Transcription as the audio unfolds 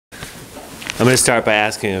I'm going to start by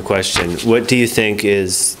asking a question. What do you think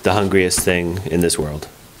is the hungriest thing in this world?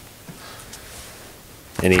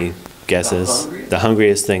 Any guesses? The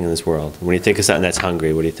hungriest thing in this world. When you think of something that's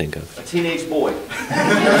hungry, what do you think of? A teenage boy.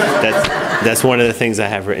 That's one of the things I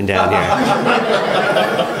have written down here.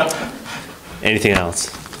 Anything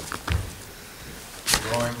else?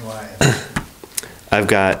 Roaring lion. I've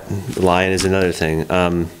got lion is another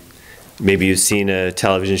thing. Maybe you've seen a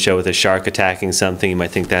television show with a shark attacking something. You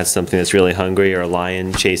might think that's something that's really hungry, or a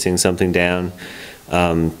lion chasing something down.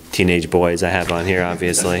 Teenage boys I have on here,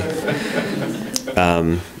 obviously.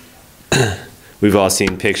 We've all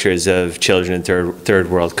seen pictures of children in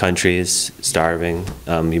third world countries starving.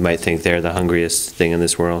 You might think they're the hungriest thing in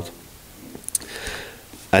this world.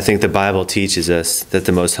 I think the Bible teaches us that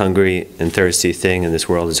the most hungry and thirsty thing in this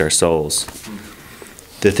world is our souls.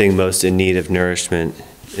 The thing most in need of nourishment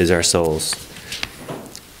is our souls.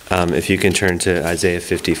 If you can turn to Isaiah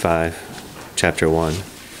 55, chapter 1,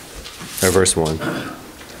 or verse 1.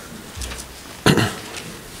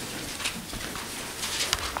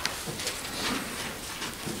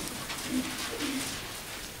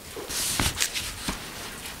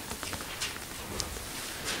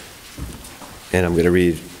 And I'm going to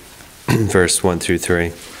read verse 1 through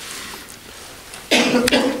 3.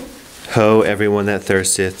 Ho, everyone that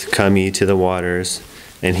thirsteth, come ye to the waters,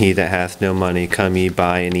 and he that hath no money, come ye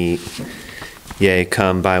buy and eat. Yea,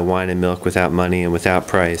 come, buy wine and milk without money and without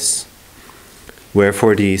price.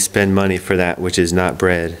 Wherefore do ye spend money for that which is not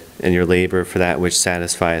bread, and your labor for that which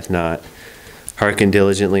satisfieth not? Hearken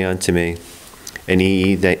diligently unto me, and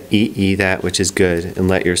eat ye that which is good, and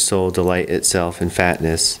let your soul delight itself in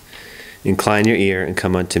fatness. Incline your ear and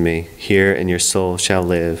come unto me. Hear, and your soul shall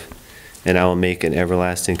live, and I will make an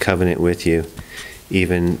everlasting covenant with you,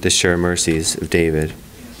 even the sure mercies of David.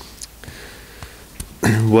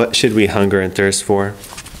 What should we hunger and thirst for?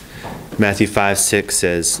 Matthew 5:6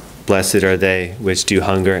 says, Blessed are they which do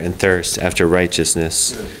hunger and thirst after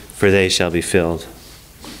righteousness, for they shall be filled.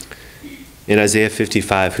 In Isaiah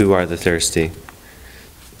 55, who are the thirsty?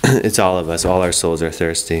 It's all of us. All our souls are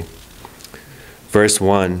thirsty. Verse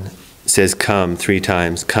 1 says, Come 3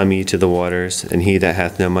 times. Come ye to the waters, and he that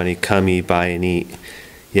hath no money, come ye buy and eat.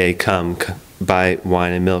 Yea, come, buy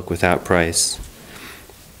wine and milk without price.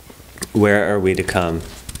 Where are we to come?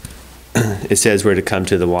 It says we're to come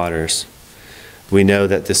to the waters. We know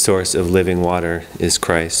that the source of living water is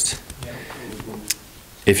Christ.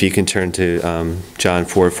 If you can turn to John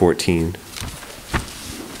 4:14.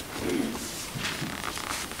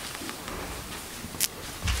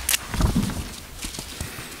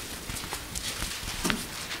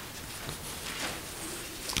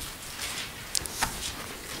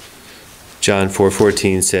 John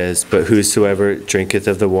 4:14 says, But whosoever drinketh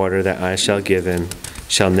of the water that I shall give him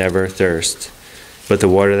shall never thirst. But the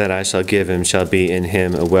water that I shall give him shall be in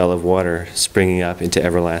him a well of water, springing up into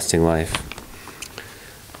everlasting life.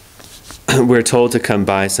 We're told to come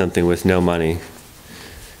buy something with no money.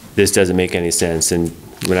 This doesn't make any sense. And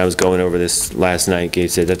when I was going over this last night, Gabe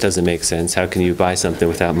said, that doesn't make sense. How can you buy something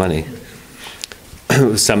without money?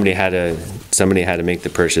 Somebody had to make the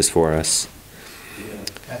purchase for us.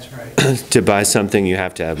 That's right. To buy something, you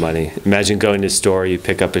have to have money. Imagine going to the store, you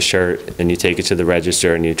pick up a shirt, and you take it to the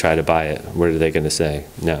register, and you try to buy it. What are they going to say?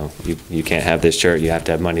 No, you can't have this shirt. You have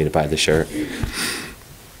to have money to buy the shirt.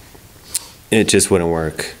 It just wouldn't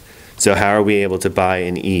work. So how are we able to buy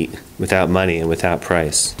and eat without money and without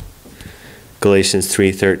price? Galatians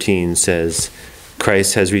 3:13 says,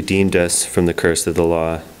 Christ has redeemed us from the curse of the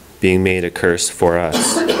law, being made a curse for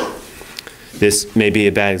us. This may be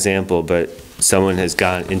a bad example, but someone has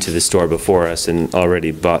gone into the store before us and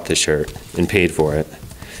already bought the shirt and paid for it.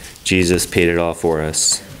 Jesus paid it all for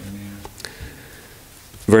us.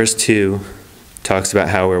 Verse 2 talks about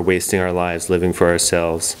how we're wasting our lives living for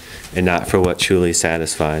ourselves and not for what truly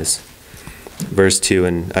satisfies. Verse 2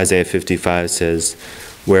 in Isaiah 55 says,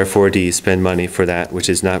 Wherefore do ye spend money for that which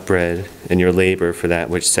is not bread, and your labor for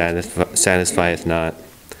that which satisfieth not?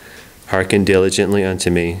 Hearken diligently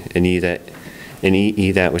unto me, and eat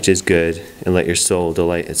ye that which is good, and let your soul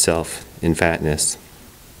delight itself in fatness.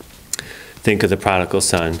 Think of the prodigal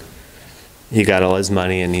son. He got all his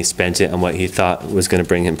money and he spent it on what he thought was going to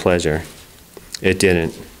bring him pleasure. It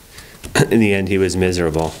didn't. In the end, he was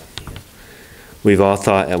miserable. We've all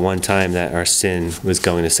thought at one time that our sin was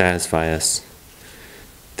going to satisfy us.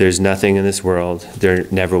 There's nothing in this world, there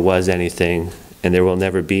never was anything, and there will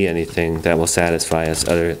never be anything that will satisfy us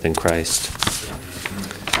other than Christ.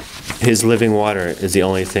 His living water is the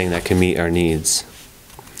only thing that can meet our needs.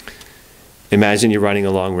 Imagine you're running a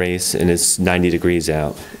long race and it's 90 degrees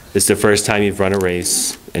out. It's the first time you've run a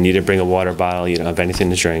race and you didn't bring a water bottle, you don't have anything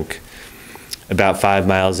to drink. About 5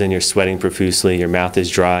 miles in, you're sweating profusely, your mouth is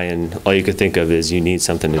dry, and all you can think of is you need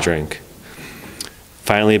something to drink.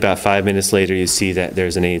 Finally, about 5 minutes later, you see that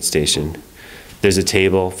there's an aid station. There's a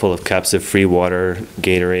table full of cups of free water,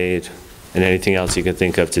 Gatorade, and anything else you can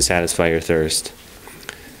think of to satisfy your thirst.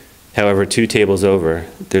 However, 2 tables over,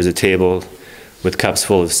 there's a table with cups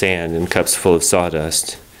full of sand and cups full of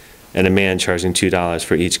sawdust, and a man charging $2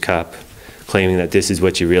 for each cup, claiming that this is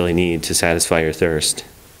what you really need to satisfy your thirst.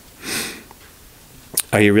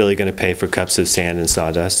 Are you really going to pay for cups of sand and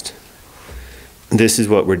sawdust? This is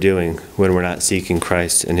what we're doing when we're not seeking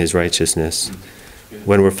Christ and his righteousness,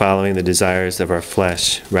 when we're following the desires of our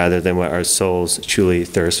flesh rather than what our souls truly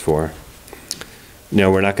thirst for.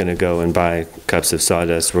 No, we're not going to go and buy cups of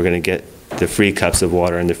sawdust. We're going to get the free cups of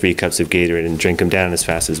water and the free cups of Gatorade and drink them down as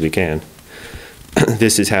fast as we can.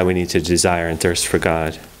 This is how we need to desire and thirst for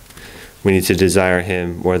God. We need to desire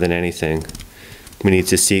him more than anything. We need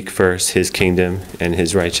to seek first his kingdom and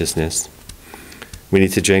his righteousness. We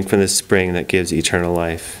need to drink from the spring that gives eternal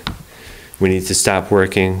life. We need to stop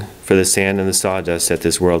working for the sand and the sawdust that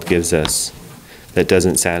this world gives us, that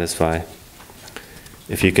doesn't satisfy.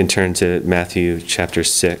 If you can turn to Matthew chapter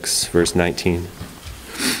 6, verse 19.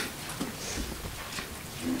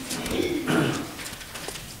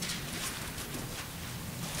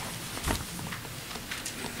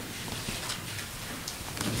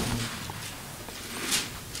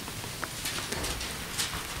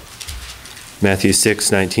 Matthew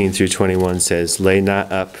 6, 19 through 21 says, "Lay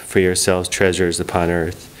not up for yourselves treasures upon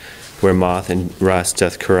earth, where moth and rust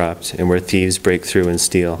doth corrupt, and where thieves break through and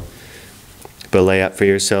steal. But lay up for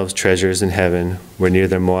yourselves treasures in heaven, where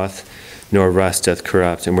neither moth nor rust doth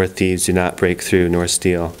corrupt, and where thieves do not break through nor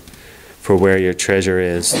steal. For where your treasure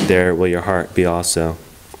is, there will your heart be also."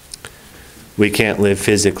 We can't live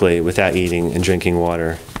physically without eating and drinking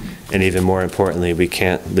water. And even more importantly, we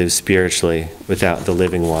can't live spiritually without the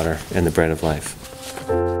living water and the bread of life.